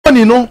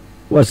money no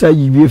wasa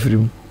yibi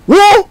efrim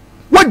wo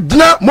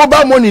dina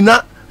mobile money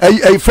na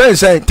a friend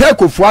say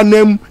take ofu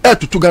anam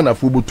etutu Ghana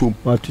fo botom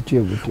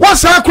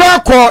wasa kra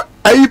ko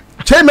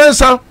chairman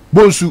san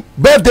bonsu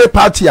birthday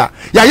party ya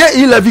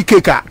ye 11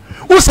 cake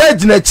wo say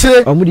dina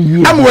kire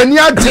am wani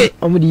ade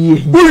wo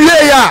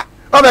wie ya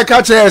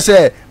obeka kire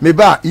say me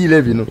ba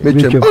 11 no me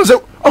twem on say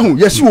oh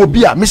yes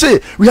obi a me say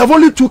we have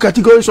only 2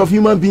 categories of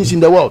human beings in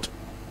the world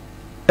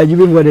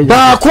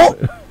ba ko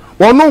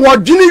wono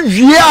wodwini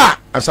wie a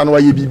asana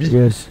waye bibi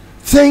yes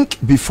think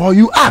before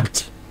you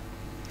act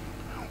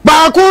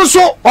ba ko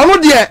so ono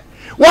de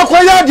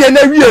wakoya de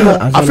na wie no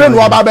afa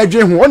no aba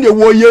badwe ho on de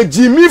wo ye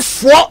jimi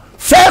fo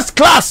first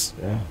class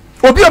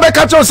obi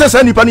obeka cho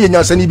se nipa ne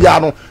nyansa ni bia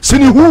no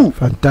sini hu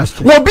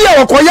fantastic obi a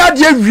wakoya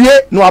de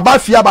wie no aba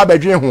fia aba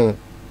badwe ho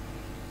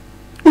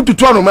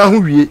ututu anu ma ho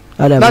wie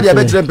na de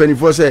betre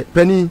penifo se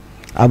pani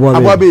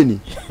abo be ni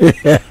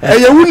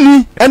eye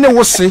wuni ene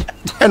wo se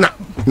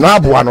na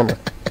abo no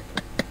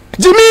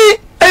jimi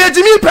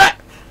jimi pe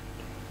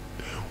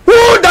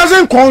who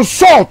doesn't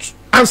consult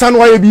answer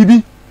no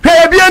bibi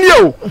pay bia ni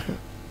o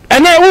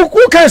and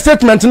who can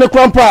statement ne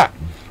krampa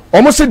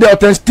almost say the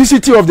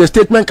authenticity of the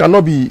statement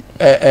cannot be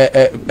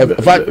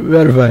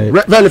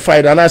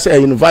verified and I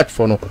say invite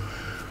for no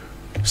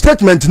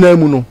statement na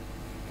mu no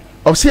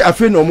of say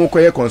afi no mo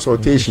koye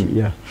consultation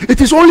yeah.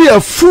 It is only a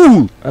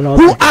fool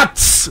who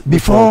acts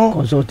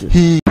before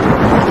he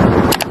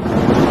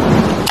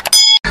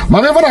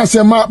Whenever I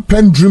say my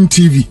PENDREAM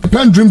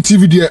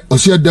TV there, I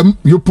see them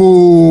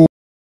yopo.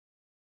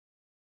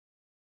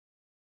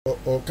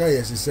 Okay,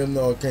 yes, it's them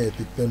now. Okay,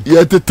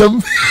 yeah,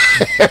 tetem.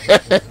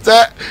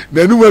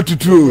 The number to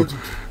true.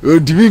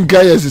 Divine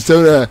guy yes, it's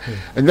them.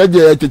 And that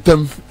yeah,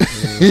 tetem.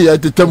 Yeah,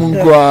 tetem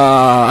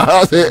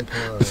unqua.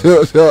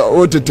 So,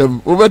 oh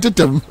tetem, over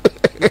tetem.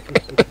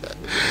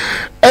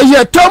 And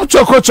yeah, top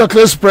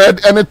chocolate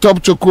spread and a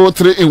top chocolate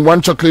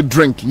 3-in-1 chocolate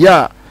drink.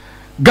 Yeah.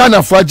 Ghana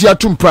Fajia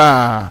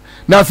Tumpa.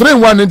 Now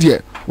 3-in-1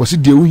 India. Was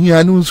it the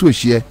Uhian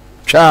Unswish?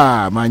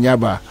 Cha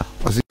Manyaba.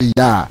 Was it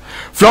ya?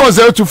 Flower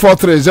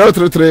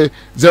 0243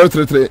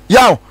 033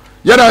 Yow,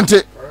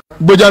 Yadante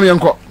Bojami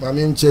Uncle. I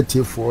mean,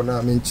 chetty for now,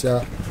 I mean,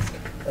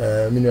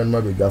 million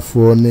Mabiga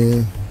for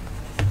me.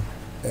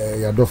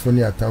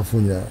 Yadofoni at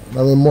Tafunia.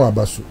 Now, more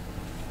abasu.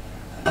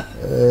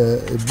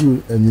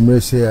 Do and you may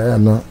say I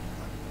am not.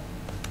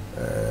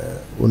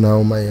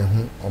 Una my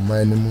on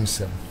my name.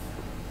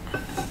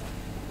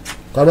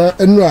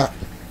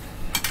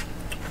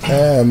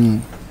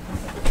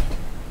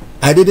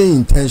 I didn't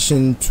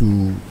intention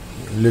to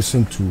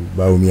listen to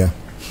Bawumia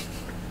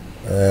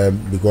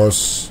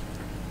because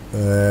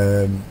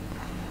I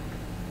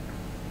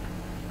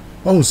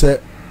say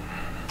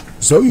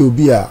so you'll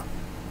be a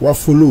what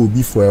follow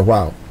be for a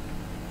while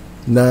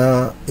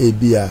now a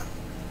beer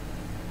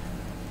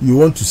you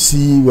want to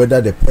see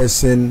whether the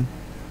person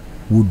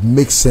would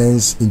make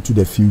sense into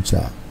the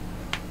future.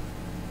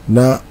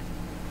 Now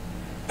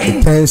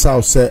it turns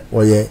out say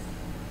oh yeah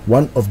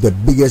one of the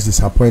biggest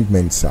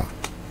disappointments sir.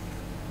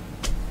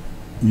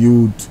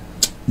 You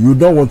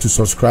don't want to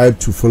subscribe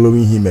to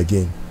following him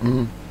again.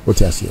 What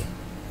you say?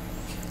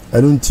 I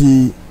don't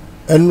see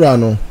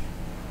enrano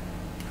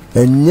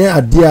enye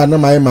adia na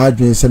my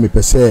adwen say me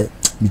pese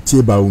me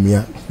tie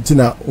Bawumia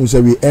tina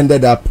unse we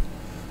ended up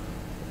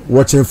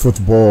watching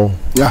football.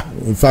 Yeah,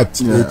 in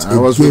fact it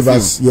gave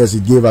us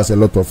it gave us a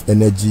lot of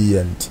energy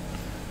and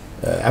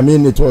I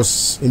mean it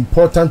was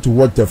important to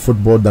watch the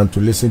football than to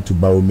listen to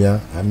Bawumia.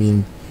 I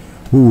mean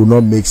who will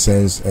not make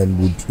sense and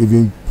would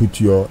even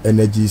put your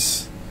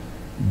energies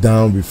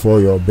down before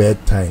your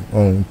bedtime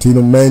on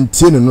Tino.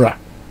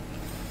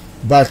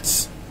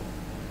 But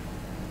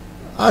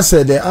I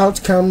said the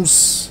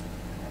outcomes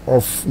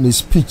of the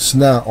speech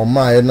now on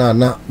my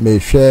na may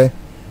share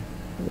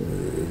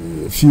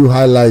few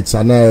highlights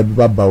and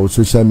about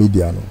social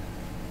media. No?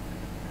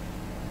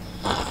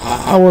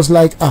 I was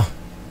like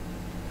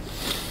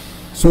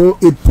so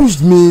it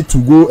pushed me to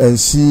go and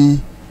see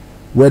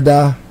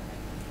whether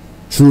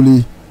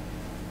truly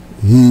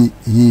he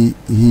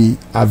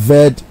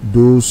averred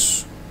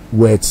those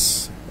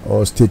words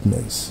or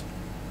statements.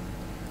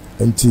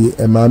 Until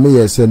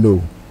Mami said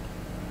no.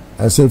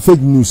 I said fake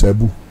news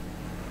abu.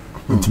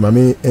 Until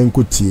Mami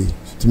enkotie.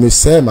 To me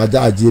say my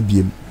dad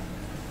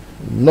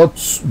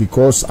not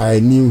because I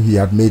knew he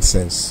had made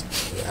sense.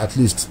 At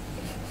least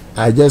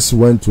I just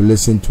went to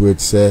listen to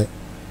it. Say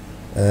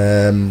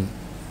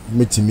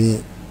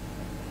me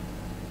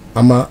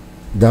ama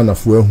Ghana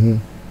fuehu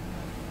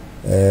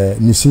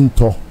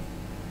nisinto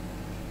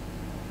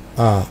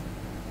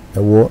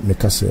ewo ne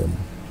kasem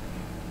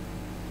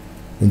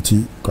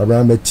nti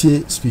kwabra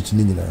metie speech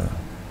ni nyina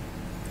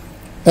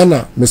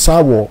ena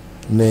mesawo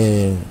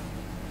ne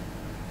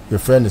your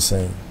friend is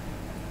saying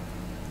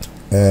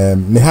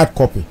the hard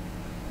copy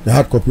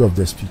of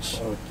the speech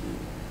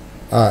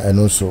and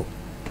also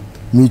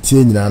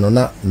metie nyina no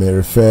na me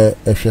refer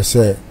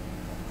ehwese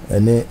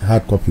ene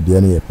hard copy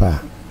de ne pa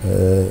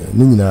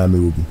ni nyina me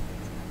obi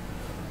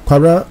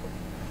kwabra.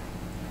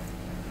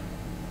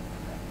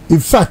 In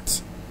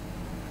fact,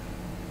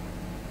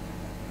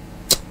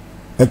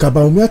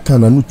 Bawumia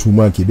kana no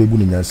tuma ke bebu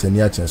ni nyansa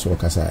ni achen so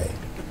kasa e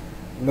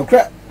no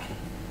kra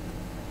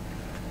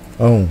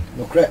oh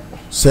no kra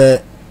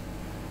se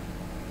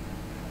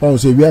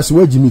we ase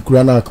wagimi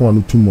kura na aka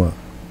no tumu a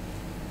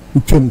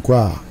utwem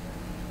kwa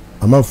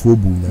amafo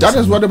obu nyansa. That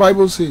is what the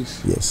Bible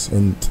says. Yes,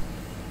 and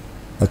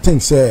I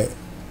think say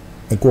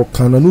enko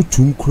kana no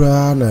tum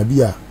kura na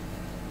bia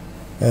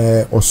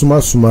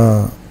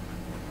osuma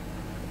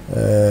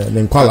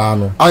ne nkwala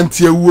no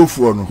anti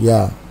ewuofuo no.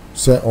 Yeah,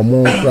 say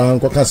omo kura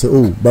nko ka say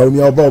oh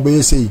Bawumia oba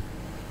obeye sei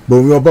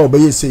Bawumia oba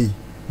obeye sei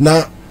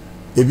na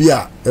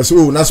ebia so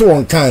oh na so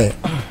won kan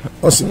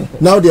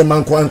now the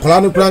man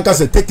nkwala no kura nka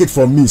say take it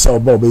from me say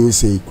oba obeye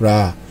sei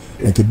kura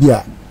enke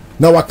bia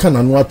na waka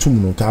na no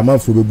atum no ka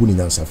amanfo bebu ni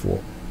nyansafo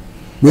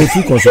we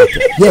feel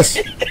consulted. Yes,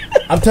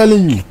 I'm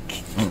telling you.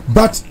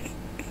 But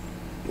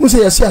we say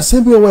yes,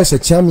 assembly over is a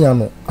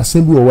champion,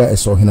 assembly over is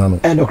so hinano.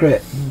 And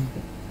okay.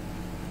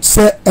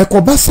 Say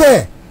ekoba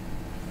say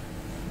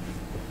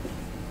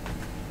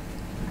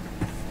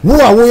wo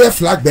a wo ye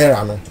flag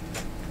bearer no.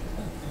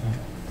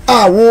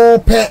 Ah wo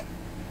pe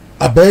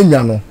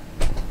abenya no.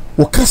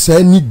 Wo kasa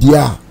ni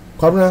dia.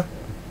 Kwabra.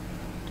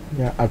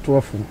 Yeah,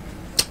 atwafo.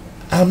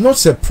 I'm not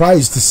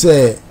surprised to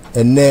say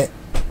ene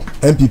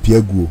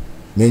MPP aguo.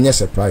 Me nye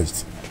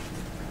surprised.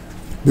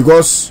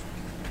 Because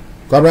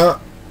Kwabra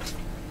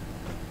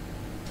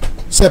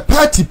se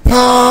party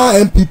pa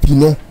MPP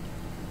no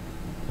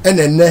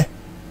ene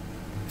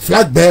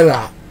flag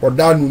bearer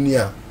oda nu ni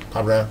a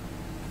Kwabra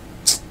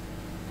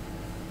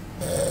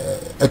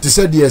et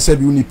said ye said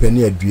uni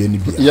penny adue ni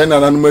bia Ye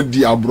nana no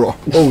di abro.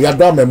 Oh ya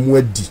do amemu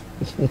adi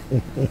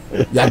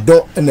ya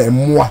do na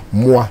moa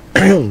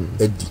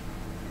adi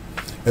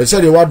e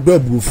said you what do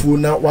abufu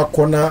na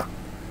wakona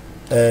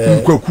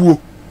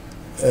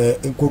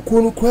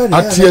Nkwakuo no kwa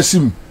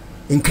atiesim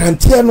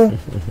nkrantie no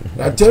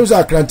na tell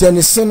akrantie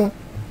ne se no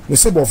ne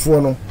se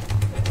bofo no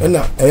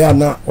na eya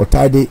na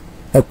otade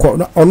ekọ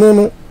na ono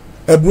no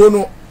eburo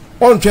no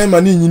ontwen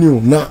ma ni nyini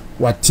o na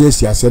watie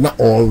siase na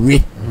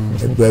owe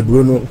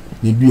eburo no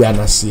ni dua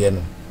na se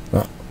no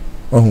na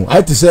ohun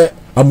I to say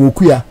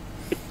amokuya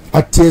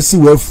atiesi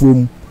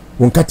wafuom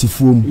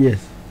wonkatifuom. Yes,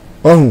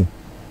 ohun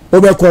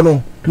obekọ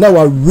no na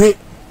wawe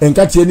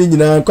enkatie ni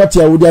nyina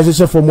nkatie awodi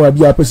ahyehyɛ fom a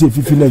bia pese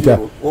fifi na nka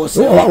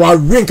wa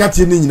we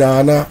nkatie ni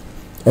nyina na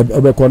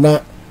ebekɔ na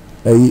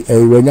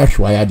wanya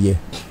hwaya de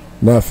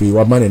na afi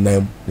wa man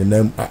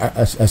nam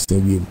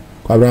astawi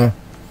Kwabra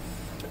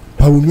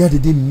Bawumia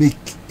didn't make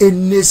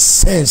any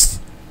sense,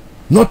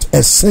 not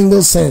a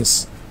single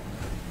sense.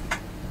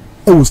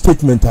 It was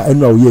statement I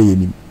know ye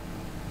ni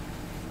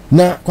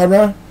na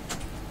Kwabra.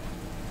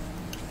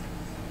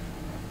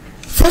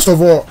 First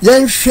of all,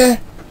 yen hwɛ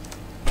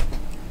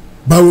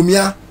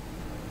Bawumia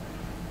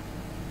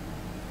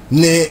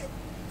ne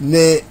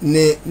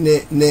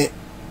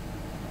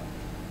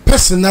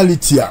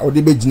personality a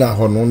odi begina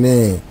ho no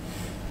ne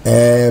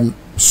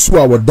so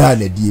a woda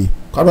na die.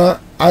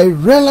 I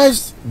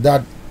realized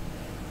that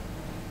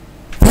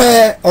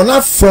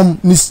from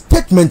the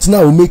statement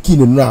now we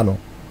making in no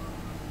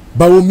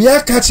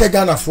Bawumia catch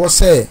Ghana for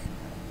say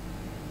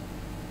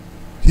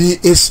he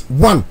is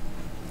a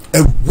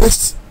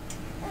waste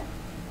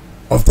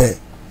of the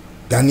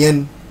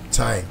Ghanaian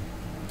time.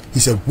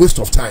 He's a waste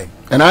of time.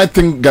 And I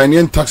think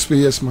Ghanaian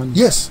taxpayers money.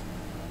 Yes.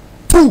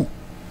 2,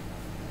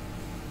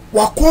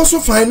 also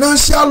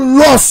financial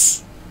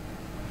loss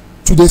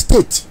to the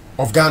state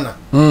of Ghana.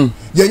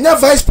 Yenya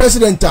vice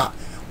president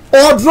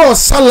or draw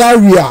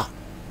salary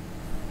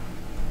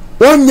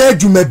on ye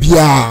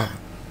jumebia.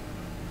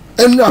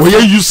 We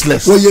are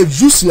useless. We are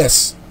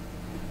useless.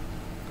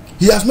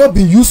 He has not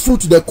been useful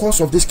to the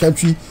cause of this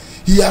country.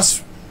 He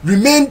has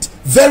remained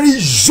very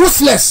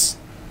useless.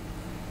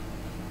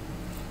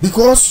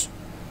 Because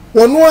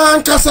one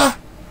ankasa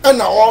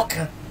and a walk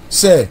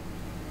say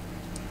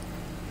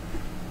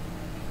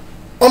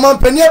Oman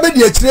penia be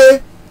di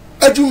etire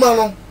aduma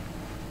no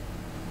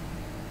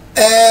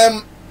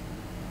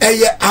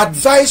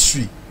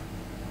advisory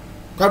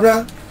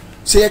Kwabra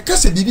say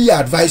kase didi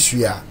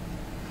advisory a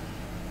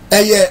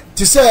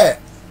ti say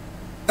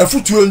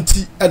afutuo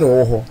nti and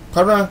wo ho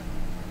Kwabra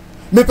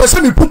me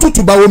pese me putu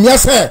to Bawumia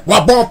say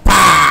wa bon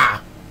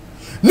pa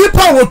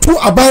nipa wo tu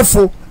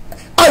abanfo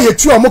aye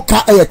tu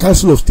amoka aye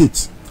council of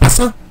state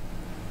asa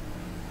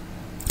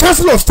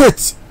council of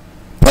state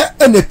pe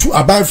ene tu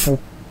abanfo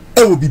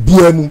e wo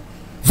bibia mu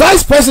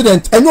vice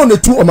president enyo ne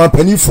tu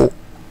omanpanifo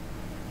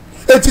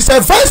it is a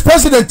vice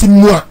president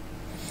mu a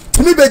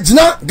timi be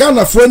gina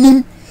Ghana fo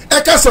anim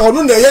e ka se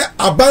onu na ye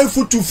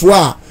abanfo tufo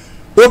a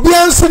obi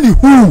anse ni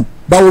hu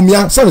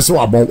Bawumia se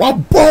wa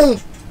bon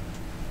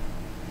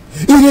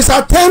in his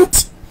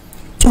attempt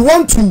to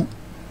want to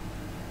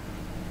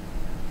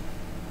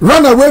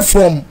run away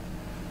from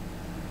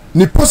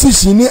ni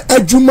position ni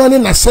adwuma ni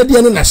na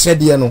sede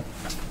no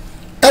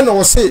and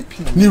I say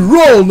ni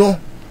role no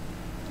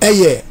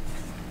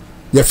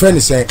your friend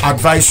is saying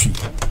advisory.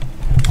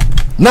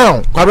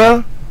 Now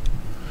Kwabra,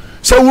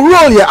 so we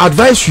roll your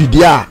advisory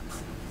there,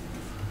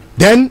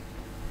 then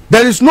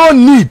there is no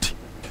need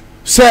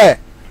say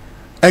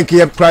enke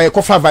ye cry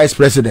kofa vice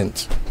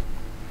president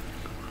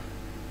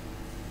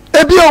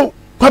ebio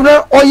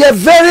kwabra oye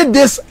very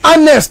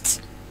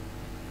dishonest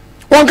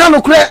won ka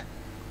no kre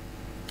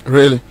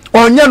really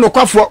onye no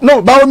kwafo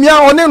no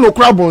Bawumia one no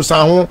kra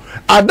bonsan ho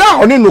ada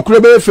one no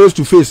kra be face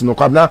to face no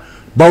kwabra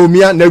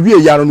Bawumia na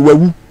wie ya no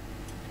wawu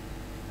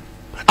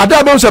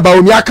ada be so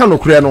Bawumia ka no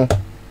kre no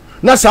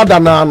na sada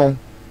na no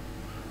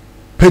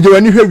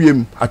pejewani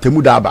hwewiem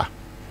atemu da aba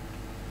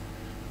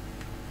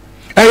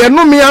eye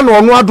no mia no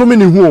ono adome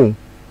ne hu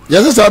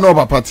yes say no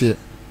papa tie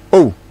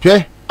oh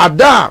hwe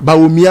ada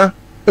Bawumia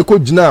eko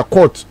gina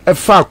court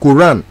efa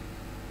Quran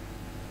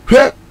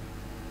hwe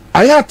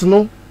ayat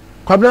no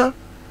kwabra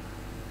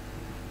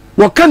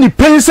wakani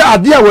pensa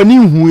ade a wani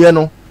huye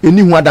no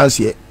eni hu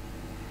adanse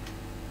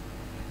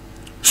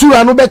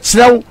sura no be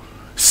kirew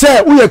se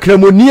uye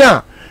kremoni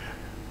a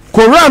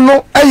Quran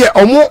no eye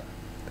omo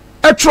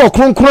etro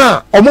kronkron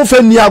a omo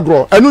fa ni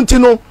agro enu nti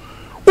no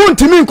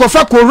untimi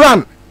nkofa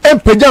Quran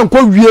empeja nko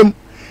wiem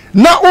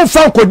na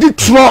unfa nkodi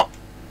tro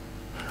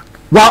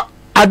wa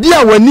ade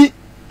a wani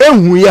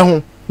ehuye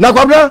ho na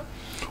kwabra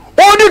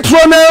odi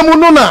tro na emu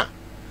no na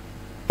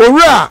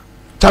owura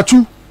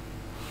tatu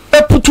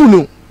eputu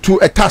no to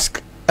a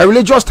task, a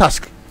religious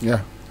task,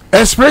 yeah,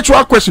 a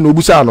spiritual question.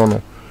 Obusa no.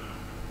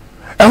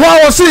 And when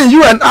I was saying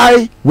you and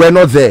I were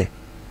not there,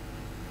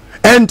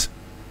 and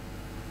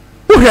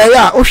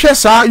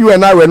you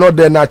and I were not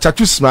there. Now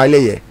chatu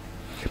smile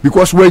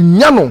because we're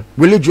nyano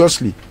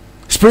religiously,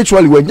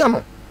 spiritually we're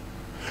nyano.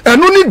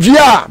 And only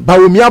dia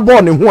Bawumia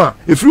born in one.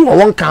 If you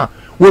want can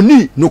we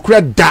need no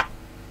credit that.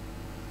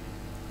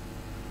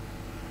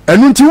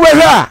 And until we're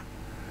here,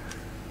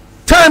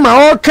 time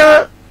I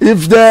can.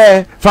 If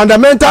the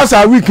fundamentals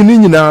are weak ni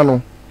nyina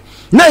no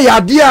na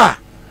yadia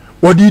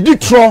wodi di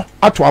tro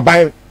ato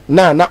aban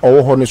na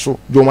owo ho ne so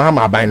joma ha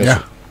ma aban ne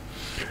so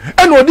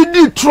and wodi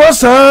di tro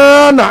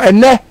sa na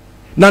ene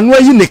na no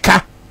ayi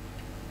nika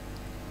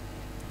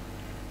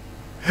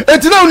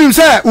etina unim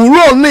say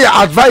uro ne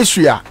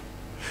advisory a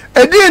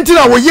edi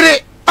entina wo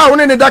yire a wo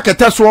ne da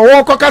keta so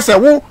wo koka say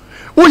wo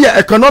ye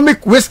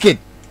economic wizard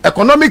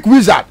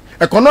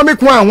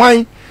economic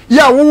wan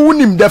ya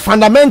unim the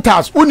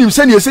fundamentals unim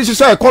say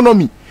the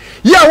economy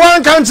ya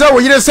one can say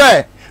we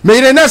say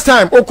me next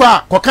time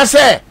okwa koka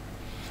say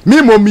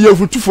me mom ye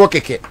futufo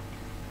keke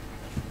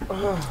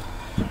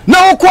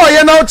na okwa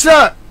ye na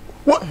otra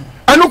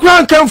anu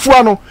kran kanfo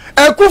ano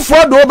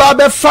ekufo do ba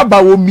be fa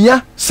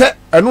Bawumia say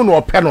enu no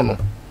ope no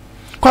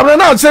kwabra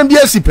na say bi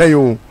asipen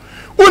o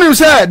unim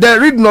say the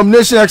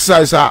renomination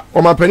exercise a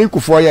o mapani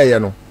kufo ye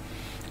no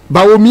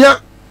Bawumia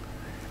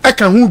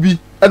eka hu bi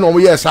and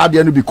on yes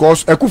Abia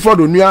because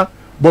Ekufado nua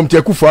bomte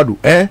Ekufado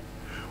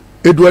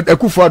Edward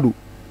Ekufado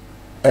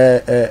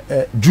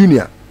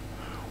Junior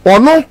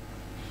ono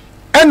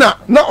ena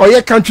na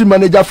oye country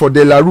manager for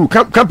De La Rue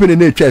company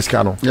na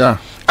Cheska no yeah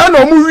and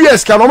omu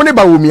US ka no ne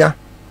Bawumia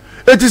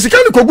etisika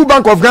ni Kogu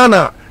Bank of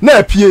Ghana na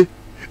apie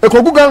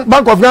Kogu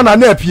Bank of Ghana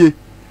na apie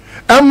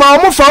ma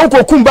omu fa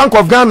Kogu Bank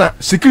of Ghana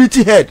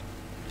security head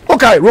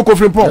okay Roko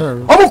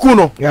Frimpong omu ku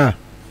no yeah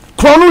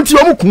krono ti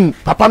omu ku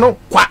papa no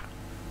kwa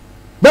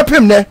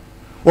bepem ne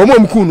omo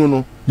mkunu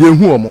no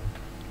yehu omo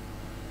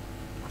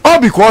all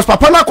because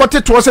papa na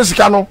kote to se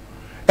sika no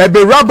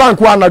ebe bank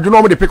wa na dwuno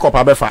omo de pick up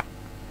abefa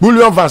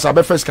bullion vans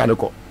abefa sika ne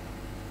ko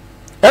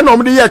e no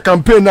omo de ye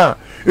campaign na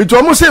it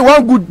omo say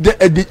one good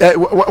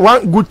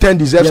 10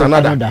 deserves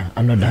another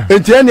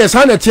enti ene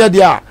sa na tie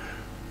dia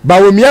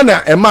Bawumia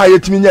na ema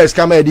yetimi nya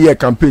sika ma de ye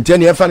campaign tie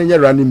ne e fa ne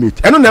running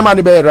mate eno na ma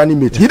ne be running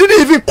mate he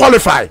didn't even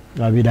qualify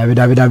David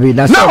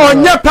na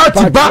onye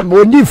party ba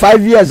only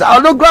 5 years I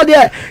don't go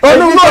there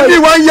only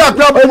 1 year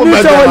club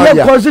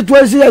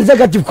constituency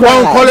executive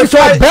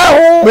qualify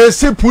we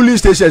see police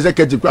station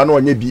executive na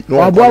onye bi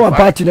no abo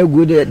party na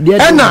go there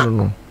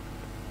no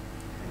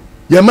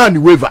your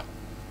man waiver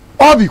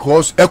all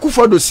because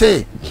Ekufado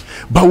say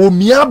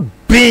Bawumia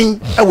ben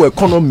our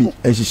economy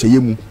enhihye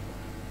mu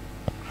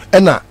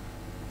ena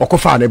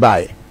okofa ne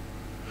bae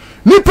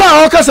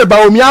nipa oka se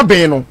Bawumia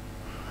ben no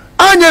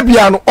anya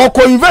bia no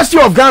oko University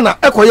of Ghana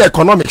ekoye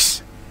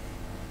economics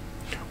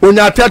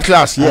onya third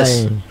class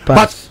yes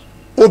but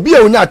obi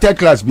onya third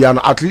class bia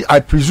no at least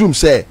I presume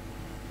say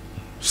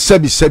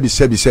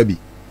sebi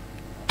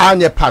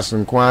anya pass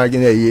nko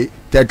agene ye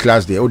third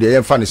class there o dey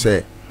em fan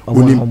say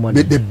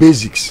the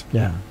basics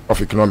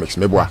of economics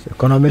meboa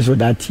economics with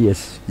that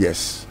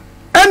yes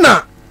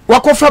ena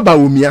wakofa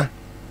Bawumia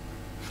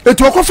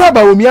etu wakofa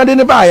Bawumia de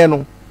ne baaye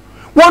no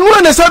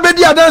wonu ne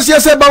sabedi adanse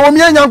se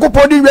Bawumia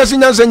nyankopɔ de wiase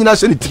nyansa nyina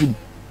se ne trim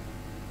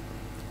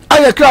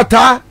aye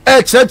krata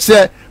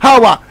cheche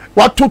hawa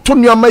watoto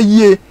nuama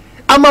yie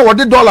ama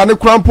wode dollar ne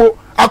krampo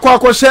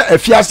akɔ hye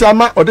afiase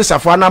ama ode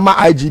safo na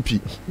ama IGP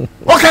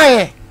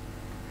okay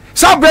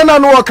sabre na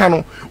no waka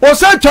no o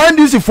se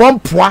NDC form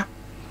poa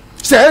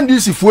se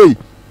NDC foi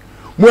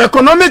mo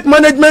economic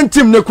management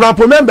team ne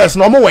krampo members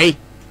no mo wey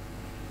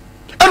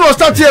and was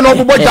start here no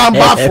bobo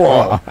jamba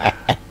for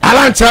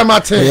alancha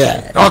mate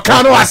o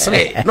ka no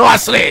asre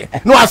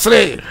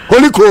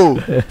holiko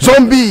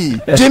zombie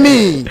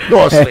Jimmy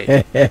no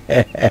asre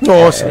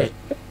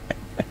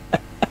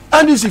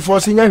and this is for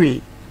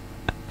senior.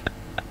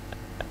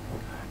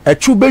 A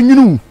true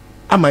benyunu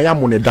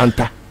amayamone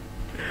danta.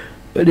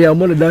 And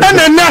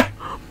then,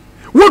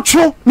 what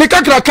you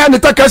Nikaka can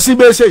takasi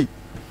be say,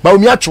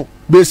 Bawumia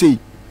be say,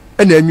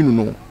 and then you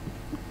know.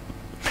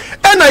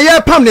 And I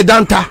hear Pam the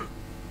danta.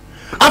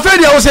 I feel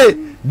you say,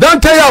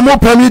 danta ya mo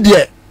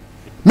pamidie.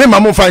 Me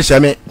mamu fan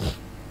shame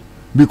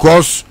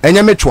because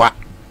enyame twa.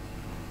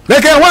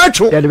 Like I want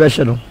you.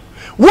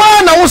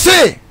 One I will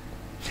say,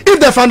 if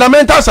the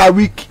fundamentals are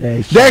weak,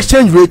 the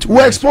exchange rate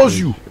will expose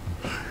you.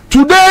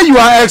 Today you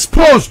are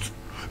exposed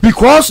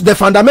because the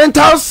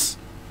fundamentals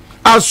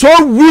are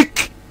so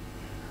weak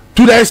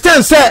to the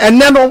extent say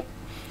eneno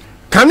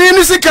can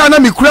you see kana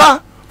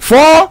mikura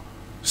for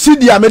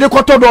cedi amede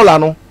 $4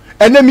 no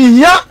ene mi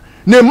hia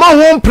ne ma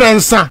ho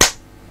prensa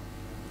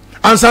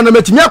ansa na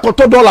metimi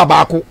 $4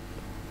 baako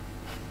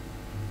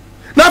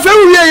na fe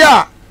wiye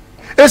ya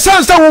e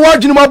sansa wo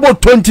wagini mo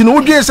about 20 no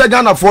wodwe se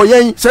Ghana for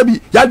yen se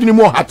bi yadwini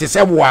mo hate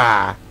se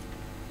wa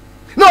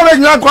no we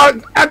nya kwa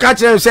aka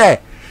kire se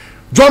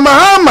John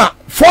Mahama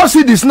 4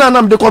 cedis na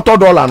nam de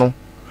 $4 no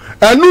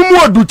enu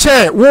mu odu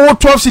che wo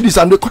 12 cedis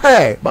and the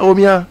hey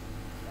Bawumia.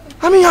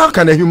 I mean, how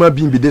can a human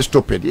being be this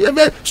stupid?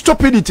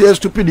 Stupidity is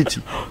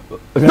stupidity.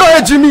 No,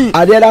 Jimmy.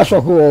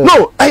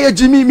 No,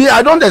 Jimmy, me,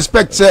 I don't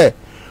expect, say,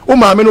 oh,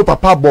 my no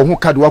papa, bo who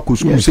can work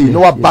with say, no,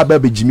 what Baba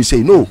Jimmy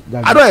say, no.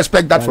 I don't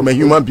expect that from a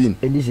human being.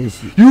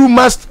 You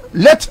must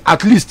let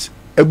at least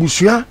a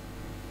Bushia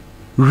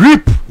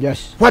reap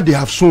what they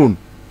have sown.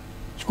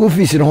 School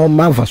fees in home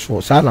man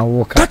for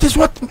that is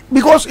what,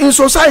 because in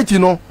society,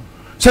 no,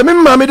 say, me,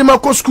 mamma, de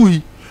Marco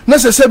school,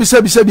 necessary,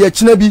 sebi, a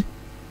chinebi,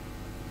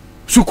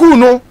 suku,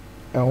 no.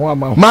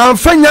 Man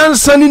fa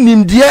nyansa ni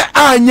nimdie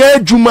anya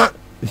adwuma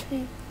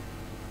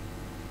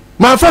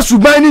man fa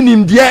suban ni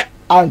nimdie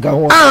anka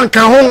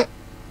ho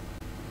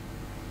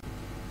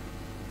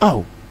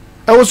oh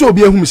I was so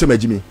be ehum se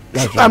magimi.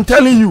 I'm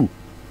telling you,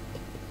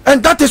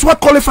 and that is what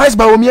qualifies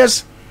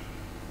Bawumia's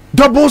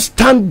double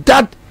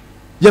standard.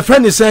 Your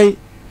friend is saying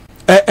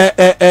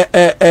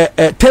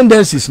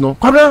tendencies, no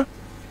kwabra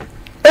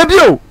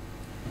ebio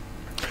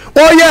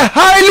or you're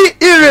highly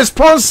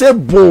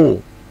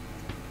irresponsible.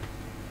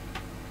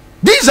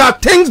 These are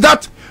things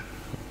that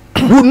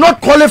would not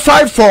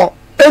qualify for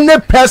any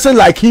person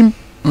like him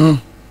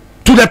to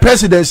the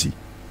presidency.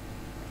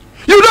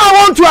 You don't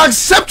want to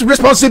accept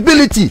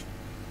responsibility.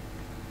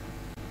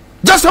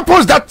 Just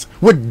suppose that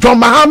with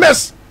John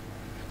Mahama's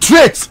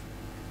traits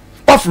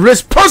of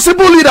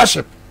responsible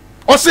leadership,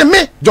 or say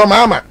me, John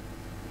Mahama,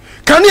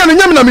 can you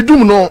na me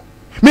dum no?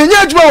 Me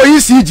nyajuma o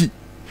ECG.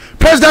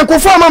 President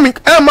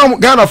Kofi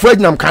Ghana for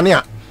Ednam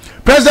Kania.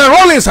 President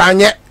Rollins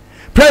anye,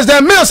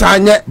 President Mills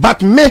anye,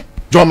 but me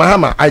John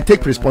Mahama, I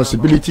take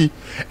responsibility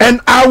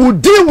and I will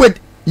deal with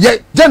your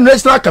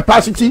generational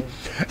capacity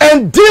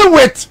and deal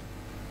with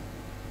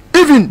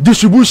even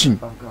distribution.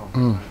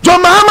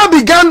 John Mahama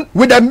began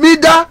with a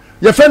media,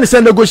 your friend is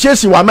a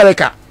negotiation with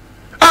America.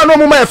 I know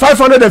more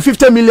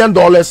 $550 million. And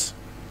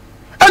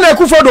I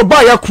could for the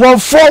buy a crown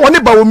for one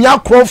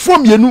Bawumia crown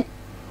from you.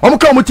 I'm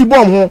coming to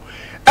bomb home.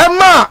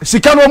 Emma,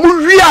 Sikano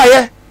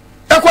Muria,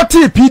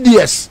 Equity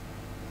PDS.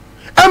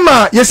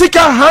 Emma,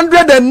 Yesika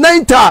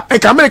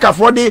 190 America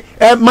for the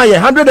my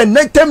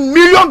 $190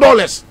 million.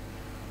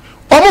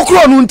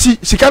 Omukro nunti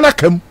sikana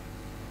kam.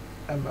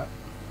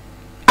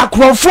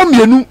 Akrofo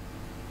mienu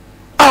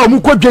a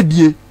omukwa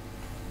dwadie.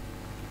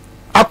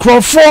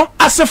 Akrofo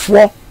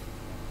asefo.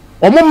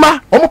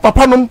 Omuma,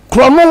 papa nom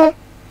krono.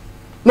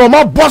 No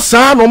ma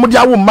bossa no mo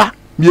dia wo ma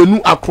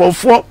mienu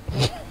akrofo.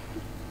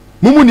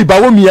 Mumu ni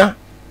Bawumia.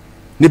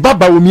 Ni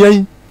Bawumia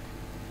yi.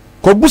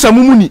 Ko busa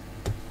mumu ni.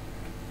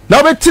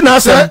 Now be na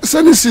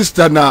send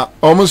sister na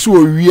almost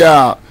we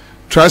are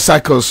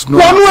tricycles no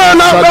one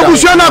na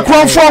bushia na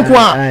kronfo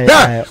kwa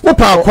yeah wo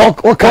pa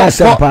o ka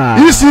sempa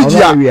ECG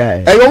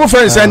e yo mo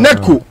friend say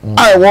netco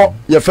I wo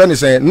your friend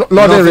say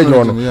northern region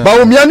no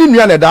Bawumia ni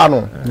nua na da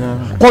no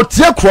ko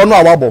tie kro no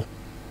awabo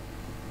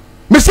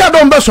me say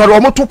don be sori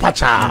o mo to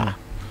pacha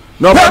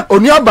no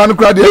oni aba no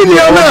kra de ni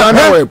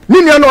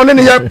nua no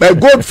ne ye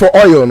gold for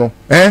oil no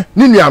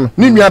ni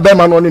nua be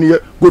ma no ne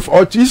gold for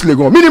oil is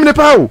legon minim ne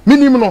pa o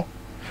minim no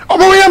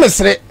omo ya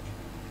mesre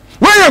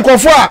when you go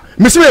for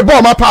me see we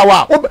ball my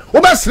power o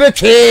be sre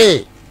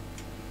twe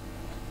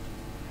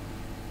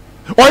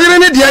o yire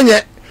ne de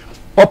anye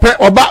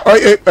oba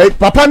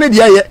papa ne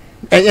de aye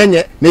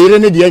enye ne yire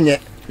ne de anye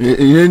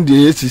yire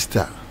de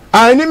sister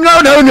ah ni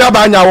na unu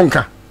aba anya wo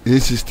nka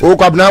sister o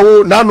kwabna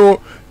wo na no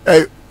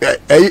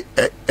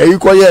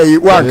ko ye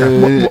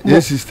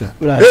wanka sister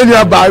enu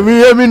aba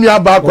mi nu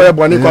aba ko ye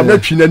boni kwabna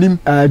twi nanim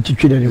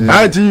twi nanim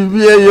ti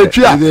ye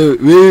twi a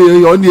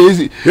we on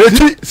the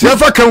twi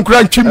sefa kan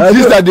kura twi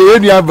sister de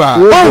enu aba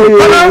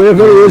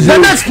the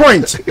next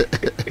point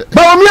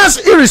Bawumia's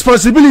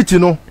irresponsibility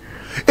no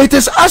it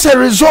is as a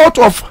result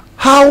of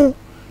how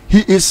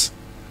he is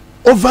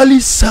overly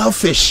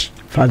selfish.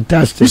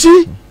 Fantastic. You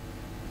see,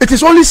 it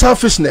is only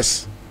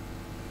selfishness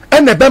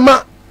and the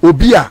bema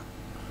obia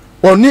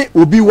oni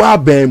obi wa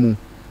bemu.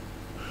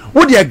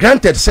 What they are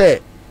granted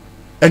say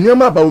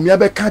enema Bawumia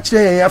be ka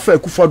kire yan afa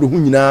Akufo-Addo hu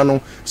nyina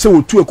no se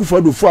wotu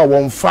Akufo-Addo fo a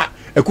wonfa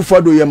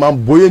Akufo-Addo ye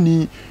mamboye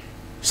ni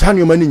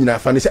saniyoma ni nyina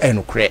fa ne se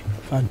enokre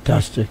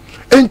fantastic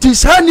enti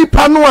sani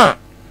pano a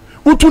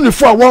wotu ne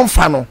fo a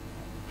wonfa no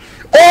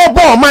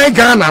obo man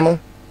Ghana no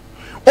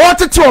o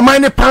tete o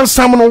man ne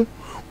pansam no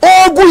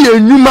ogu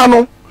ye nyuma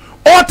no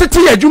o tete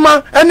ye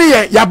adwuma ene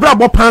ye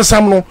yabrabo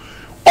pansam no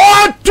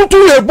o tutu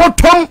ye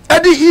botom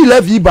edi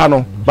 11 ba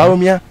no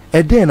Bawumia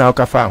eden na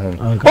okafa ho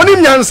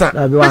onim nyansa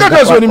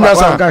eka so onim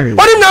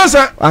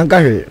nyansa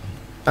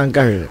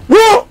ankahe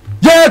wo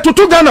ye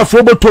tutu Ghana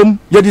fo botom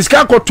ye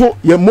diska koto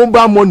ye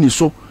mobile money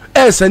so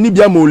esani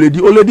bia ma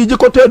oledi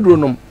jikoto aduro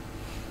nom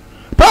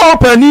pa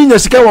opani nya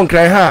sika won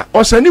kran ha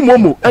osani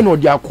momo ene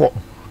odi akọ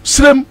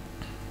srem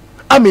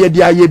ame ye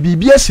dia ye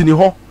bibia sini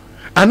ho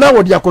ana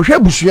wodi akohwe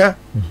busua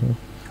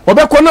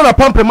obekọ na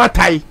pampe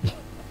matai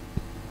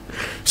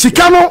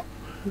sika no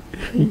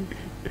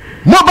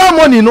mobile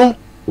money no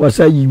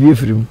wasa yibi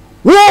efrim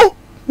wo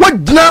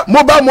dina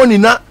mobile money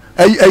na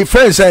a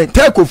friend say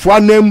take ofo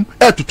anam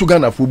etutu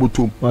Ghana fo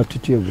botom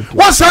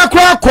wasa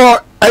akra akọ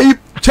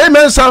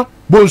chemensa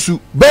bonsu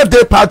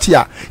birthday party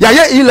a ya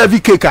ye 11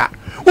 cake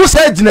wo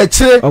say dina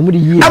kire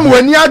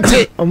amwani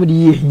ade wo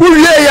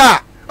wie ya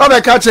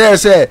obeka kire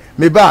say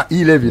me ba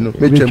 11 no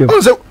metwem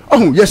o say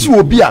oh yes you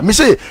obi a me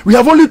say we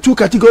have only 2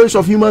 categories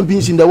of human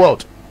beings in the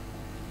world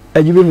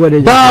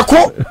ba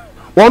ko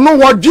ono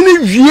wodwini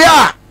wie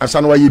a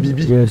asana wa ye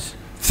bibi yes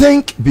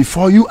think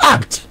before you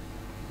act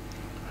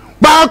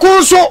ba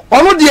ko so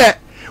ono de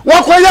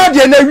wakoya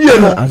de na wie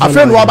no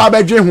afa no aba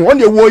badwe ho on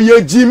de wo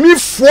ye jimi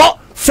fo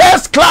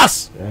first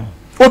class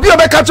obi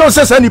obeka cho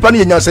se nipa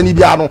ne nyansa ni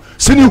bia no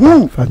sini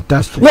hu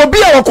fantastic obi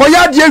a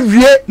wakoya de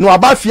wie no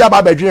aba fia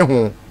aba badwe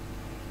ho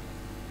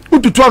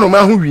ututu anu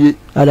ma ho wie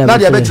na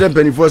de be tere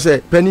penny for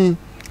say penny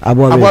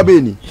aboa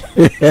be ni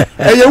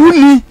eye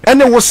wuni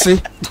ene wo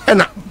se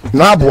ena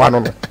na aboa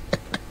no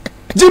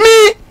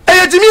jimi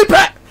jimi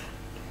pe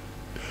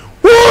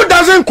who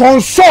doesn't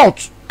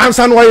consult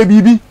answer no ye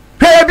bibi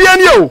hey bia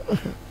ni o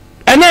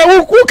ene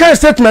who can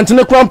statement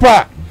ne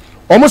krampa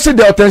almost say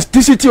the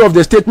authenticity of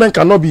the statement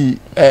cannot be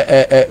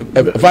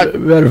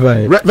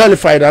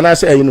verified and I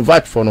say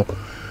invite for no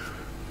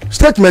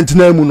statement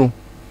na mu no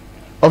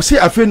of say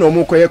afi no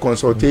mo koye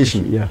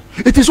consultation yeah.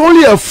 It is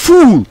only a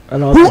fool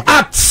who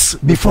acts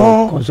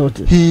before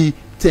he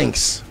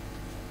thinks.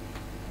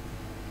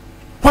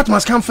 What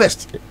must come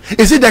first?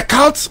 Is it the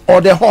cart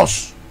or the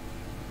horse?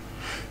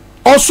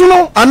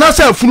 Osuno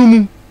anasa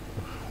afunumu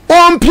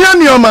ompia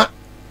nioma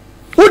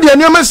wo de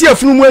nioma si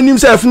afunumu anim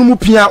se afunumu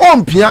pia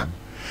ompia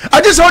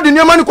ade se wo de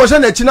nioma ni kwose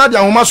na china de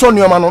ahoma so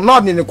nioma no na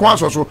de ne kwa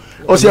so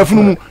o se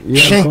afunumu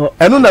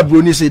eno na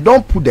broni say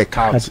don't put the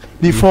cart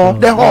before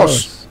the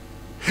horse.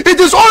 It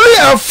is only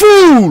a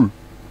fool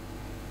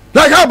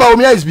like how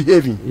Bawumia is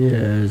behaving.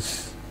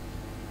 Yes.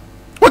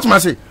 What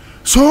must I say?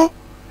 So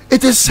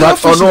it is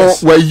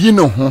selfishness. Where you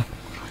know, huh?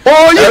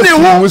 Oh, you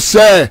know who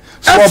say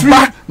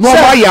no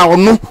buy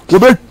no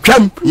go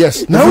camp.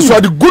 Yes. Now so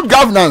the good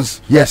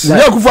governance. Yes.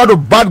 Now go for the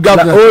bad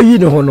governance. Oh, you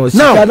know no.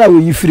 Now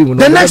we free no.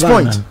 The next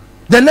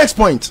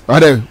point. Is how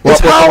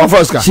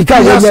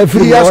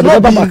he has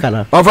not been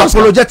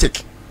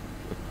apologetic.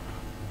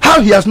 How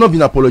he has not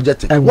been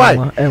apologetic.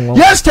 Why?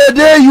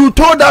 Yesterday you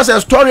told us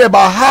a story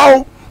about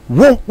how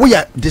we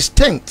are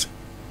distinct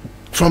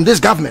from this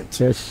government.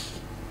 Yes.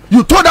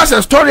 You told us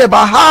a story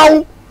about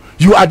how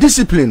you are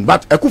disciplined,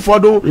 but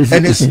Akufo-Addo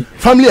and his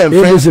family and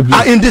friends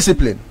are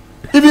indisciplined.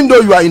 Even though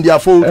you are in their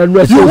fold,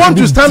 you want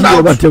to stand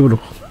out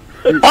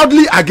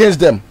oddly against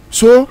them.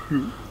 So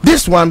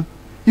this one,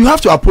 you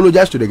have to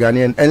apologize to the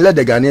Ghanaian and let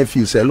the Ghanaian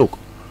feel, say, look,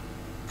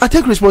 I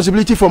take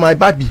responsibility for my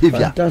bad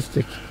behavior.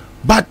 Fantastic.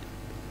 But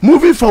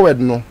moving forward,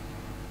 no,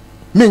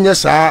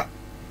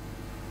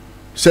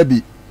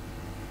 Sebi,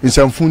 in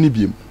some funny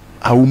beam,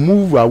 I will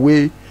move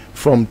away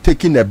from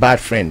taking a bad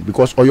friend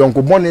because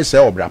Oyonko Bonne say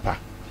Obrapa.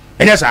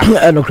 And yes,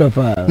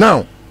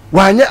 now,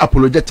 why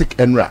apologetic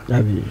enra?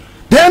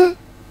 Then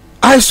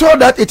I saw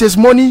that it is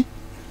money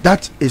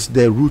that is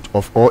the root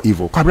of all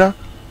evil. Kabra,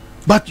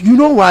 but you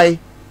know why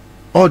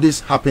all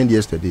this happened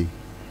yesterday?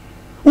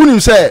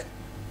 Unim say,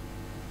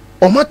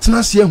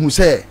 Omatnasie who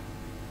say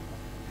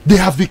they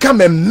have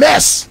become a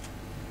mess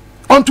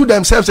unto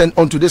themselves and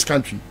unto this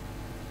country.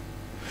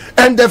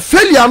 And the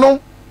failure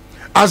no,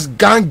 as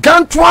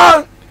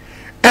gargantuan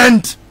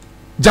and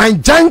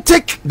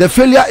gigantic the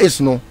failure is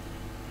no,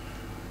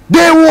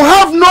 they will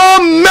have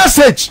no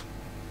message.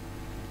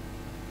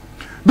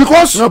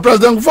 Because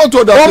President Kufuor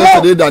told us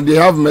yesterday that they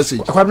have message.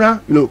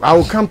 Look, I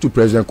will come to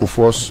President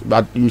Kufuor's,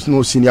 but you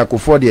know, Senior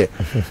Kufuor there.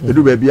 They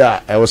do baby,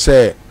 I will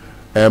say,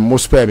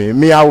 most spare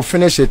me. I will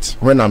finish it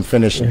when I'm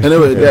finished.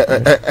 Anyway,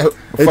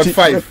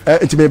 45.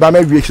 It may be my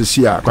weeks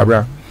here,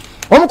 Kwabra.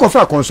 I'm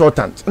a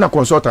consultant. And a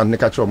consultant,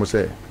 Nekacho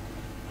say.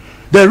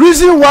 The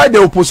reason why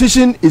the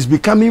opposition is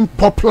becoming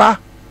popular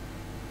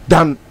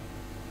than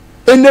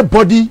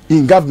anybody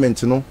in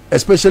government, you know,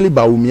 especially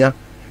Bawumia,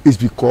 is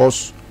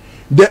because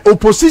the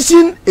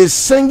opposition is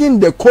singing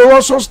the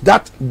choruses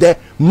that the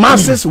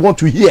masses want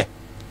to hear.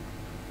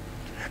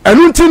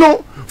 And you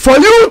know, for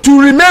you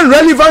to remain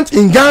relevant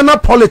in Ghana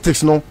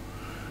politics, no,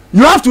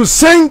 you have to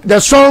sing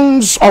the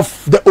songs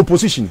of the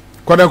opposition.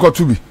 Kwadeko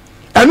to be.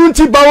 And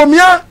Unti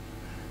Bawumia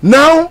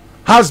now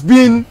has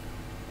been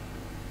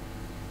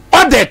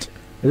ordered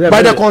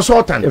by the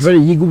consultant.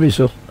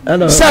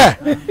 Sir,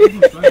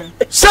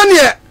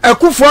 Sanya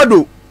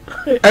Ekufuado,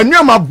 and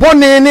you my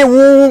bonny any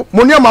woo,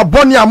 Moniama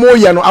Bonny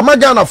Amoya, no,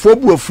 Amagana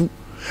Fobu.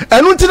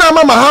 And Untina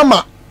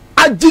Mahama,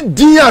 I did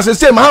Dia,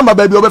 say Mahama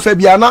baby over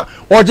Fabiana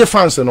or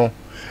Jefanse, no.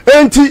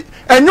 Enti,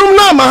 and you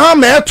na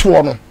Mahama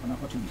etwono.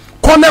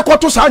 Koneko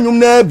to sanyum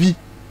na bi.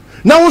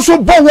 Na wonso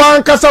bo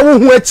wan kasa wo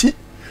hu achi,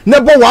 na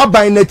bo wa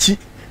ban na chi.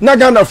 Na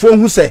Ghana fo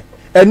hu se,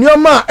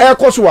 enioma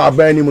ekoso wa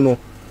ban ni mu no.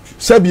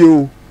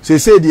 Sabio,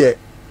 se de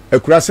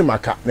akurase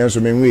maka, na nso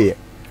menwe.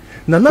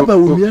 Na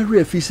Bawumia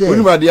hwe afi se.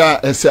 Onima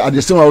dia ese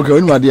adese wa okay,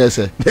 onima dia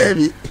ese.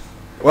 Baby.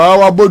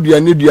 Wa bodua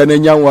ne dua na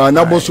nyanwa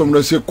na bosom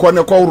no se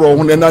kone ko woro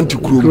ho ne nanti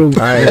kurom.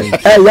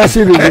 Ya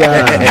se bi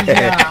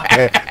ya.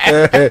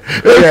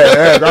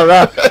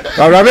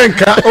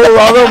 Ravenka, oh,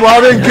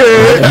 Ravenka.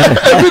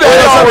 Ebi da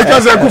ya we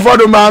kase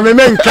Kufuado ma me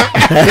menka.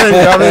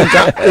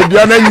 Ravenka,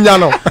 eduana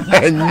nyano.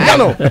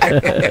 Nyano.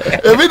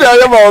 Ebi da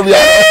ya ma obia.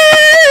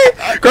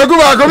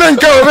 Kakuba ko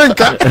menka.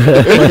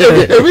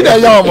 Ebi da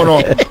ya mo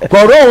no.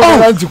 Ko ro ho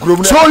nanti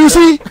kurom. So you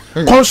see,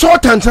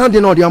 consultant na dey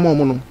no dey am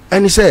no.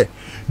 And he say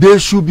they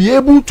should be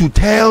able to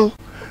tell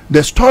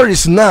the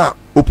stories now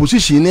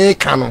opposition e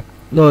kano.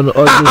 No,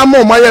 I'm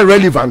more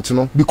relevant,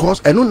 no,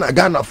 because I know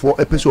Ghana for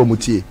a person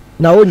mutie.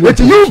 Now, with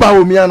you,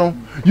 Bawumia, no,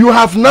 you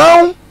have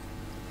now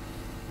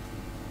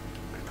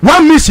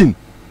one missing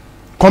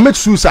commit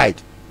suicide.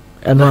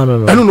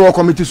 No. I don't know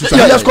committed suicide.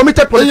 He has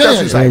committed political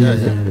suicide.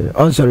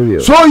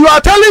 So you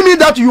are telling me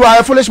that you are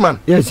a foolish man?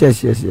 Yes.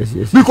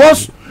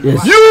 Because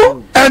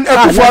you and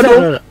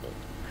Ekufuado,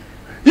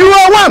 you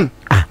are one.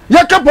 You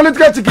are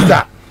political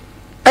ticket.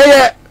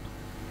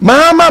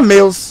 Mahama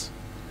Mills,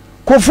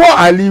 Kofo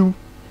Aliu.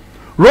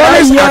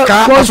 Rollins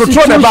Aka so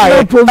throw the buy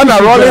and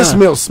Rollins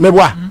Mills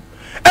mebwa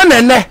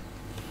enene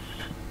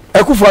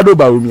Ekufuado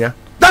Bawumia.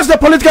 That's the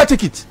political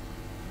ticket.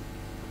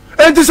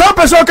 And this some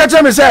person catch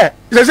me say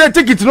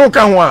ticket no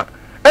can ho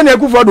and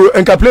Ekufuado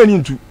and complain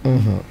into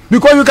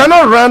because you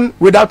cannot run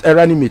without a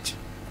running mate.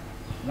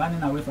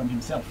 Running away from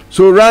himself.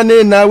 So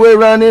running away.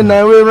 Where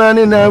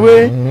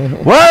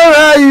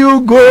are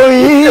you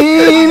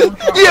going?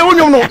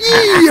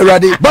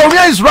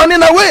 Bawumia is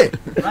running away.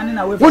 Running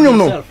away from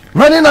himself.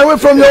 Running away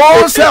from your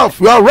own self.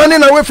 You are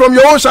running away from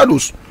your own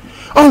shadows.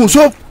 Oh,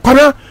 so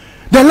the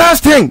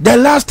last thing,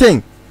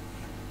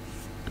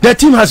 the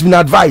team has been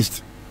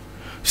advised.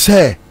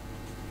 Say,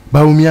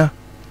 Bawumia,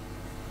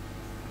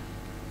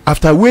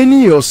 after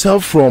winning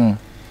yourself from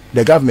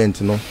the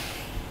government,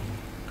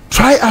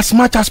 try as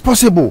much as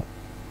possible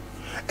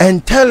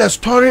and tell a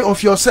story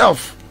of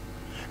yourself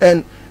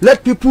and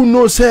let people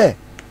know, say,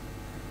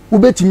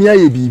 ubetimia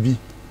ye bibi.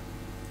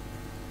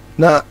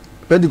 Na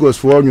Pentecost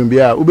for all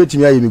bia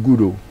ubetimia ye me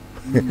good o.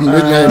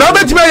 Na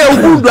ubetimia ye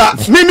good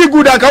me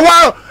good aka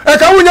wa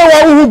wunya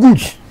wa good.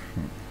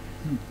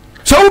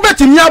 So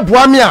ubetimia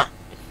boa me a.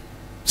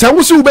 So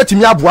wusi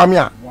ubetimia boa me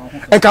a.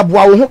 Enka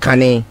boa wo ho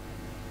kane.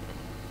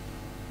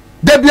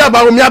 Da bia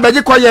Bawumia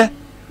beje koye.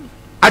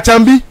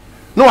 Achambi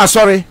no wa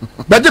sorry.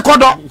 Beje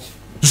kodo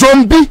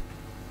zombie.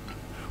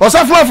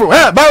 Osafo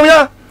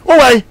Bawumia o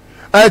wai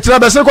tira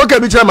bese ko ka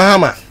bi tira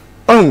Mahama.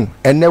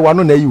 Enne wa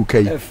no na UK.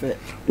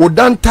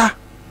 Odanta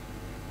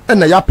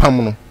na ya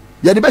pam no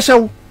ya de be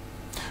hyew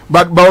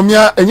but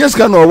Bawumia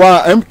enyeska no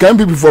wa can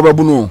be before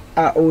babu no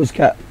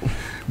oska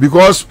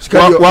because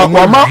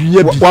wama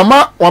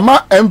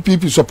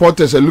MPP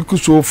supporters are looking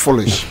so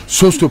foolish,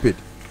 so stupid,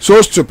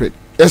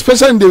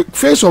 especially in the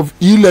face of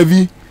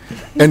e-levy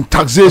and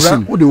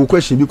taxation. What the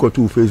question be go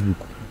to Facebook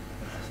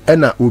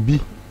and na obi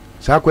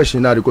sa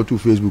question na dey go to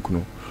Facebook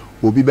no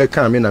obi be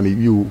kan me na me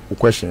view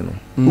question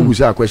no who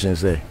say question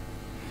say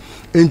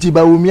enti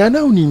Bawumia na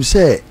unim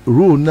say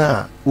role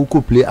na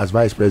uko play as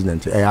vice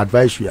president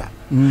advice you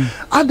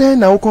and then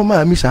na uko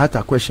ma mi sa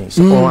ask questions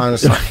or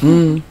answer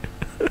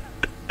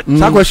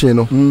sa question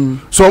no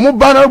so mo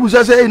ba na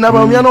busa say na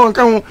Bawumia na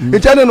nka ho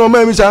enti na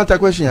ma mi sa ask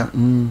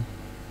question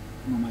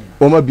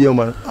o ma bi o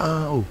ma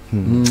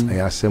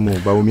I asemo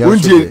Bawumia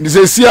unje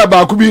say sia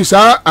ba ku bi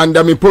sa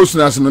and me post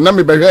na so na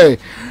me be hwe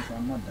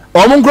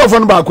o mo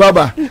microphone ba ku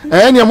aba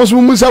ne mo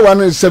so mu sa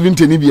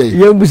 170 ni bi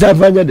ye busa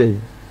fanya dey.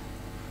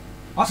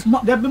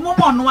 The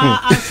moment no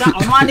answer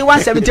on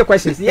 170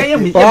 questions.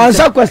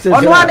 Answer questions.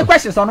 On one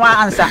questions on one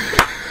answer.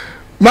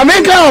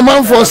 Mamenka o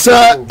man for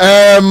sir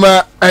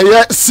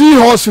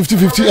Seahorse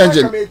 50-50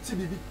 engine.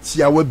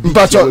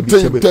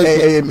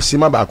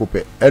 Sima ba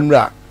akopɛ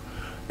enra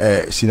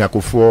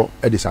sinakofo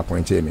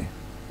disappointed me.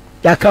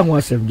 Ya ka mo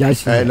asem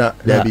jasi. Na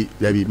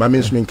Dabi ma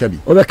men nka bi.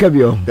 O be ka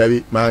bi o.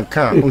 Dabi man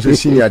ka on se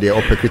senior dey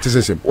op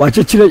criticism. Wa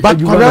chechire but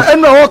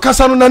enra o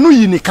kasa no na no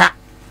yinika.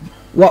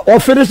 Wa o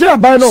finish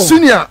aban no.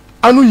 Senior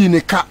anu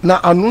yinika na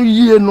anu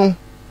yie no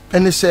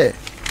ene say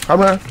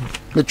ama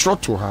me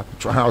trotto ha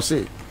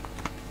say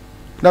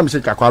na me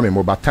say kakwa me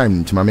mobile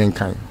time ntima men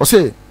kan o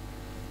say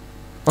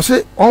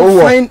on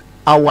find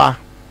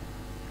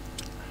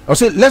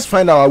let's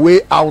find our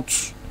way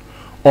out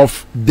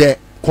of the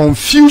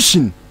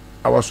confusion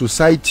our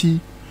society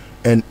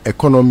and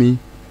economy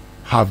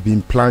have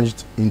been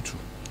plunged into.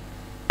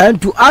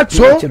 And to add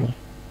to it,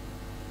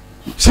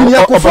 senior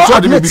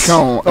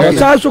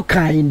also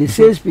kind the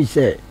same speech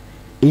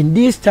in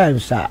these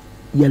times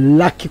you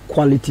lack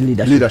quality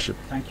leadership.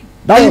 Thank you.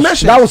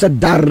 That was a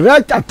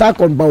direct attack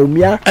on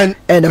Bawumia and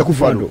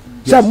Akufo-Addo.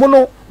 Say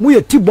mono mu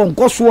ye tibon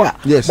koso a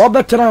bo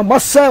betena ma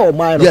say o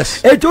man no.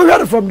 E to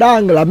hear from that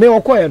angle me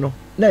okoye no.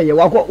 Na ye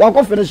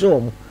wako finish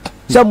o.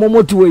 Say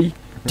momo ti we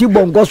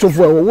tibon koso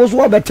fo wo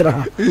so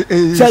betena.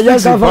 Say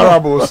yes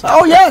parables.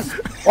 Oh yes.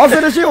 O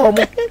finish o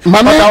mo.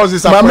 Mame I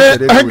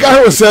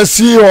say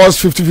CEO's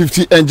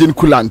 50-50 engine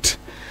coolant.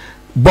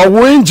 But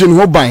wo engine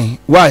ho ban.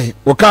 Why?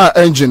 O car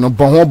engine no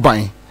bon ho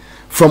ban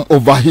from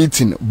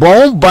overheating.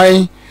 Bon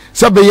ban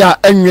sabe ya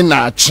enwe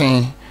na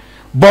achen.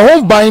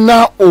 Bawon ban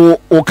na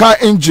o car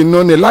engine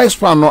no ne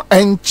lifespan no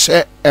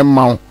enche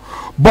emma.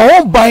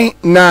 Bawon ban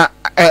na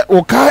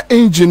o car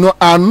engine no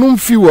anum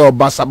fuel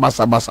basa.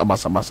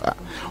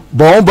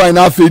 Bawon ban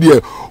na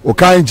afedie o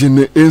car engine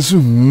no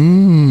ensu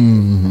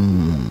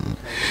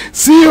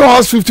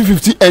CEO's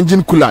 50-50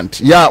 engine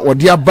coolant. Ya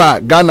odi aba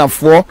Ghana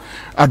for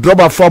a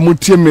dropper for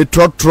mutie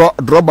metro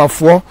dropper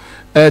for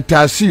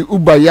taxi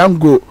Uber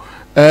Yango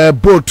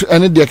boat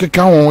ene de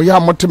keka ho ya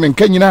motemen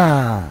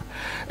kanyina.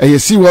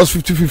 CEO's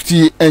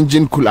 50-50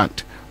 engine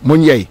coolant.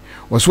 Monye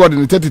was what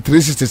in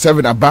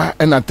 3367 aba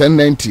and at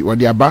 1090 what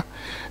the aba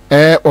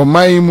or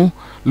maimu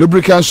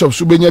lubricant shop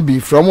subenya be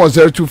from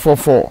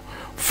 0244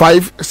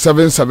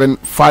 577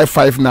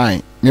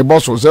 559. Ne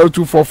boss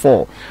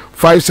 0244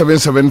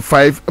 577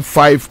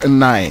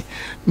 559.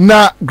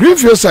 Na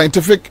Greenfield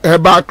Scientific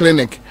Herbal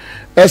Clinic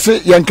ese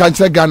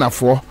yankanche Ghana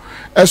for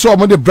so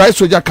among the bright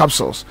soldier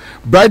capsules,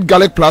 bright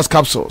garlic plus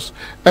capsules,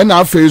 and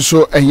our face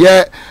so and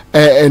yeah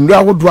and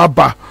raw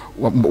draba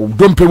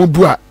don't pay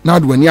bua now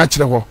when you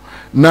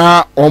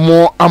na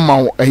omo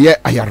amount a year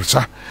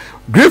ayarsa.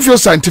 Greenfield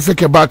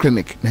Scientific Herbal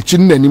Clinic, na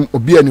chinnenim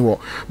obi anywhere.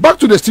 Back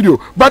to the studio,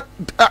 but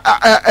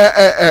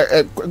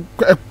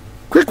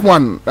quick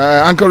one,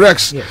 Uncle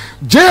Rex. Yes.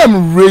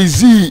 JM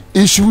raised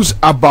issues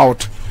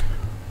about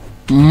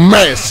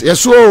mess.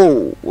 Yes,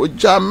 so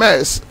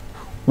mess.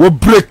 We're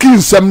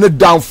breaking some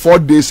down 4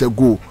 days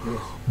ago.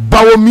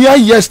 Bawumia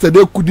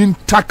yesterday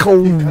couldn't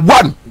tackle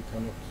one.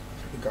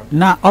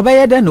 Na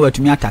obeye den no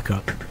atumi attack.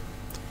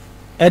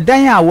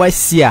 Edan a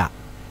wasia,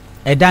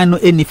 edan no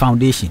any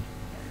foundation.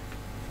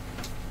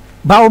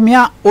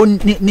 Bawumia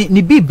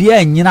ni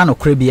bibia nyina no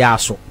kre bia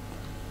so.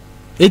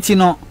 Eti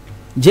no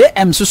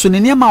JM so ne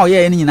niam a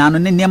oye ni nyina no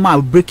ne niam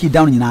a break it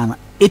down nyina no.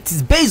 It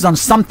is based on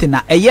something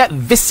na eye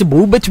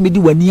visible betumi di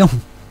wani ahu.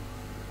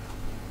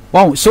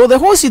 Wow, so the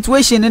whole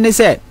situation in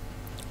said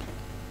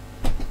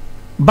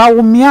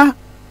Bawumia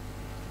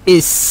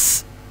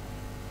is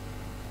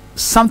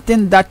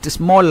something that is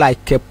more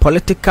like a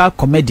political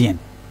comedian.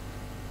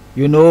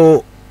 You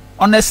know,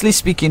 honestly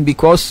speaking,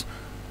 because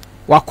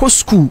wako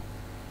school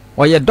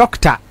or your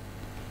doctor,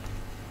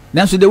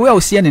 then so the way I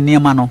see any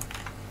near mano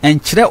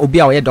and chere obi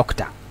a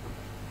doctor.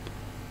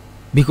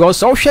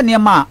 Because ocean near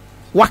ma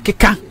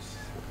wakeka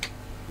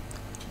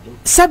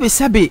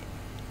sabi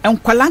and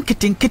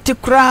kwalankitin kiti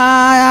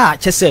kra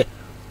chese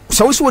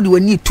so what do we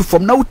need to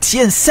from now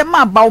tie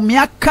nsema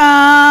Bawumia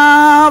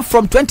ka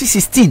from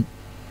 2016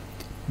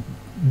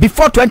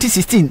 before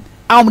 2016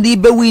 the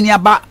be win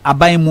aba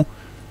aban mu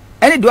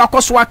any do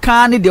akoso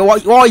aka ne de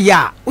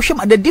ya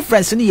wohwem the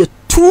difference is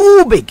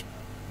too big.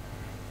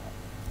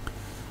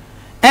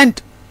 And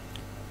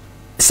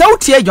so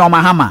tie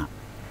Jomahama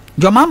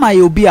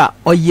ye obi a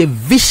oye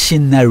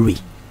visionary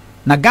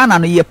na Ghana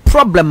no ye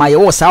problem aye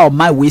wo sa o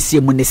my we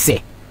see mu ne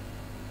se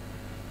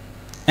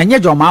enye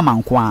Jomahama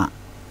nko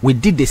we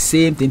did the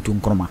same thing to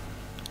Nkrumah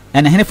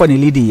and hene for the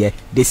lead here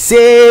the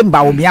same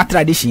Bawumia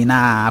tradition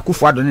na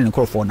Akufo-Addo ne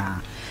nkrofo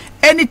na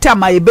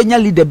anytime I benya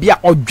leader bia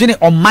odwene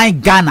on my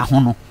Ghana ho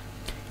no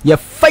ye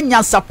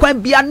fanya sakwan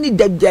bia ni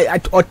de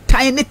or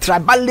tiny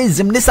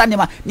tribalism this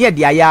anima near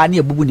the aya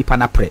near bubu nipa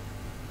na pre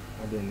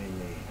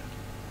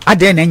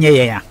aden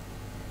enye ya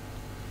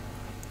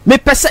me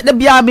pese de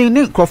bia me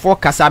ni nkrofo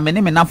kasa me ne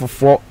me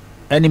nafofo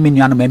ene me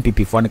nuanom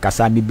MPP for ne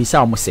kasa me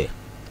bisa o say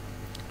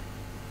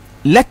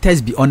let us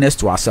be honest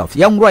to ourselves.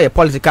 Young roy a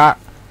political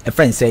a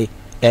friend say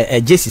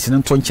Jesus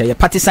in Tonche, a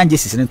partisan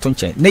Jesus in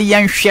Tonche, ne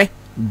yan share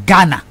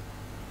Ghana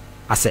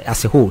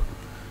as a whole.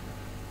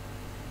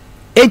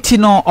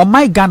 18 on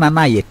my Ghana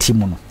na ye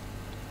timono.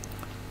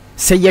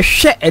 Say ye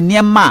share a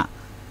near ma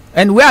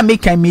and where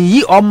making me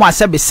ye or more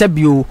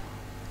sebio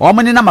or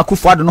many na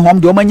Akufo-Addo no home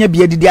the omanya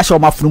be a dia show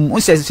my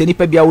from says any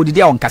pebia would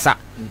dia on kasa.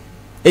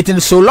 18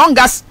 so long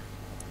as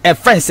a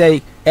friend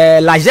say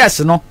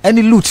largesse no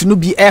any loot no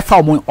be air for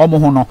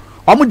omo no.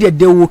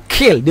 They will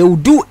kill, they will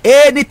do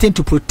anything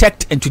to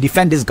protect and to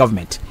defend this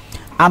government.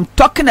 I'm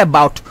talking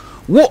about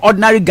who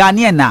ordinary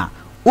Ghanaian na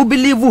who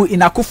believe in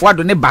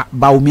Akufo-Addo ne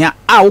Bawumia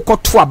a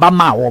ukoto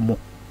abama omo.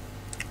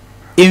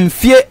 In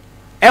fear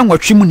and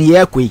what chimu ni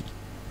ye kwe.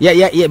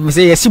 Me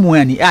say yesimu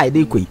ani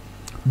dey kwe.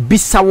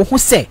 bisa wo ho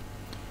se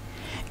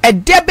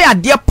edebe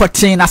ade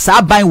potin na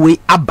sa ban we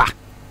aba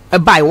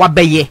bai wa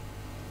beye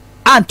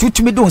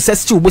antutumi do nse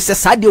si wo se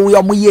sa de wo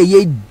yomo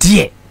ye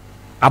die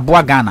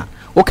aboa Ghana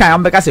o kan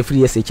am beka se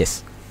free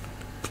SHS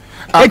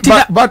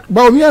but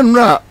Bawumia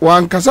na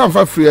wan kasa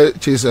fa free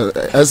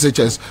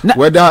SHS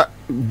whether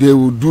they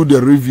will do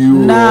the review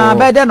na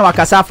better no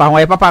akasa fa ho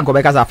e papa nko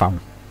beka sa fa ho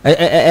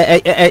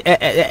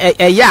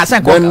yeah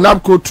sen ko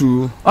NABCO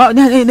too oh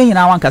ne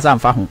na wan kasa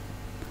fa ho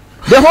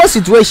the whole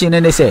situation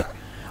and they say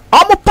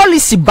our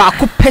policy back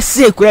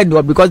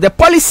because the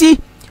policy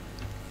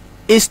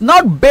is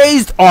not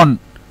based on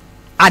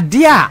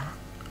idea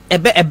a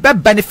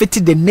benefit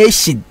the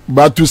nation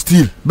but to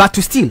steal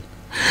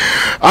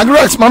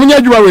Andrex maminya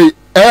juwawe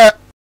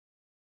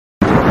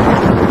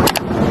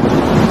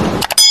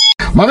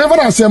Mama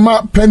ever say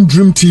ma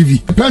PENDREAM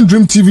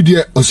TV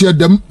there osia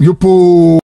dem yopo